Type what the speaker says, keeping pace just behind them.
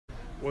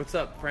What's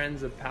up,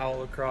 friends of Powell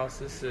Lacrosse?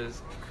 This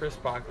is Chris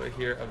Bocklet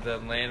here of the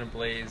Atlanta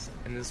Blaze,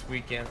 and this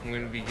weekend I'm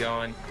going to be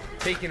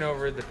taking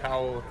over the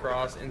Powell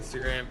Lacrosse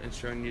Instagram and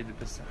showing you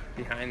the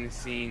behind the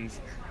scenes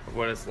of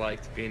what it's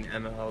like to be in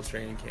MLL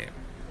training camp.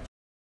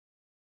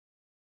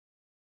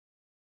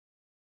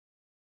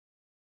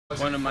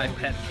 One of my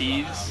pet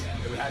peeves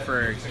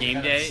for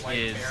game day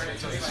is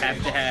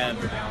have to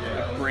have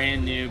a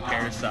brand new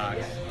pair of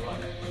socks.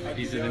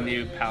 These are the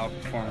new Powell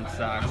Performance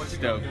socks.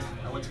 Stoked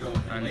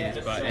on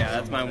these, but yeah,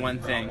 that's my one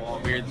thing.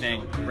 Weird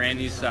thing. Brand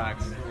new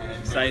socks.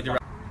 Excited to.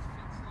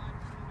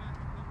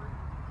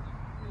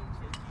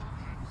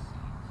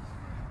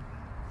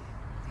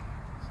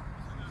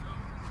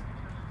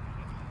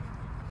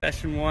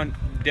 Session 1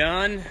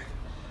 done.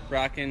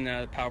 Rocking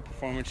the Powell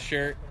Performance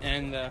shirt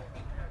and the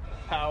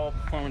Powell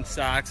Performance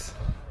socks.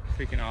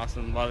 Freaking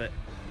awesome. Love it.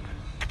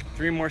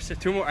 Two more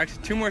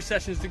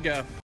sessions to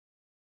go.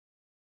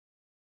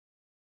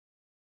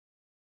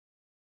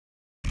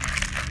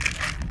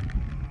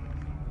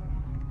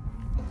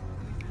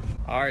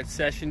 All right,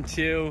 session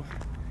 2,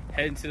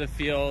 heading to the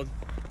field,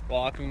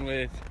 walking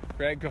with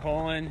Greg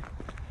Caholen,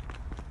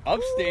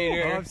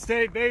 upstater.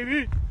 Upstate,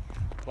 baby.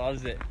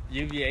 Loves it.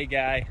 UVA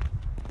guy.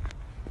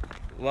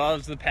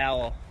 Loves the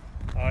Powell.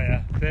 Oh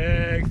yeah,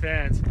 big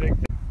fans, big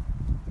fans.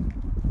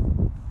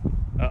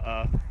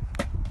 Uh-oh.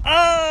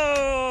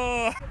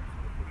 Oh!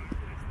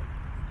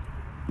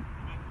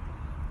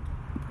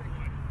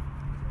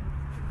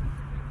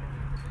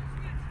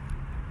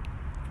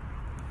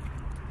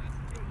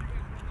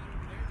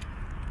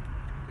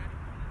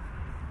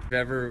 If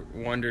you've ever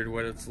wondered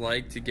what it's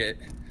like to get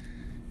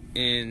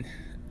in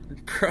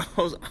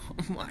pros,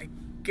 oh my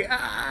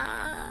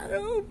God,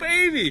 oh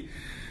baby.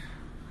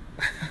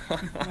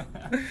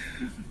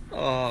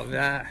 Oh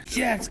man,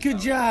 Jax, good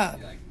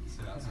job.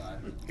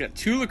 Got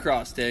 2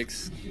 lacrosse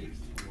sticks.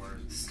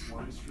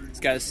 He's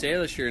got a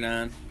sailor shirt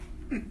on.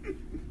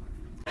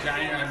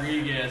 Johnny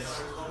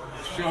Rodriguez,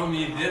 show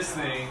me this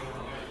thing.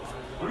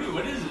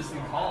 What is this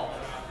thing called?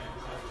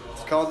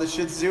 It's called the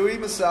Shizui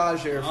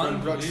Massager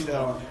from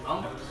Brookstone.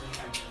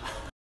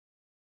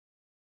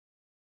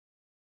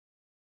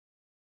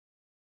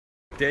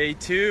 Day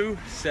 2,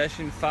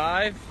 session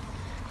 5,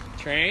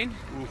 train.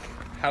 Oof.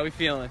 How we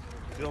feeling?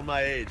 Feeling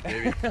my age,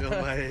 baby.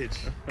 Feeling my age.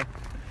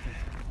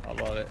 I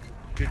love it.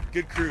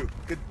 Good crew.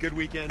 Good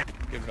weekend.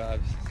 Good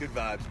vibes. Good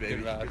vibes,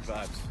 baby. Good vibes. Good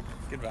vibes.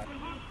 Good vibes.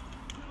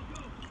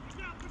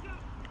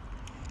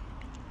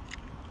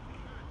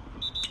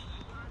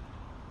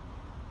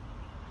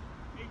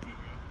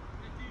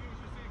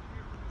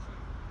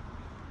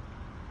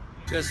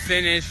 Just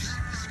finished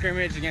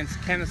scrimmage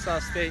against Kennesaw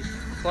State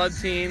club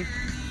team.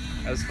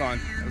 That was fun.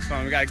 That was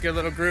fun. We got a good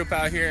little group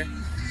out here.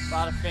 A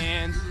lot of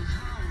fans.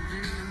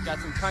 Got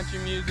some country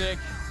music.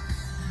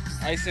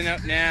 Icing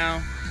up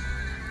now.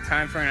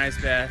 Time for an ice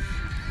bath.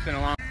 It's been a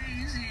long.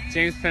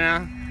 James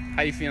Pennell,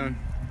 how you feeling?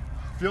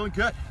 Feeling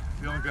good.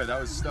 Feeling good. It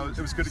was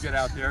good to get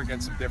out there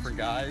against some different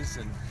guys,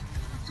 and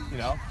you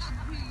know,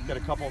 get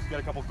a couple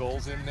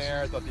goals in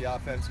there. I thought the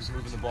offense was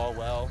moving the ball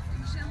well.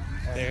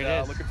 And, there it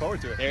is. Looking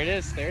forward to it. There it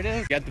is. There it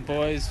is. Got the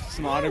boys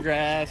some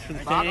autographs for the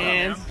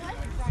fans.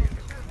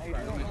 How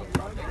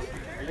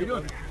you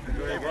doing?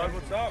 Good, bud.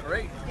 What's up?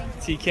 Great.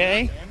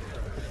 TK.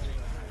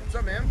 What's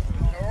up, man?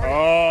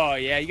 Oh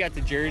yeah, you got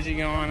the jersey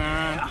going on.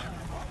 Yeah.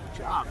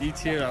 Good job. You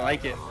too. I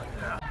like it.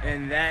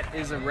 And that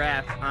is a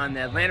wrap on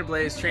the Atlanta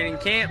Blaze training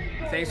camp.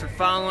 Thanks for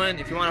following.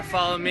 If you want to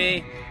follow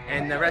me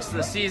and the rest of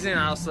the season,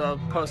 I also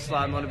post a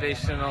lot of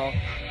motivational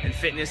and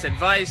fitness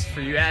advice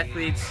for you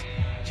athletes.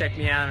 Check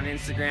me out on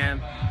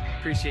Instagram.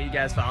 Appreciate you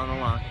guys following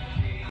along.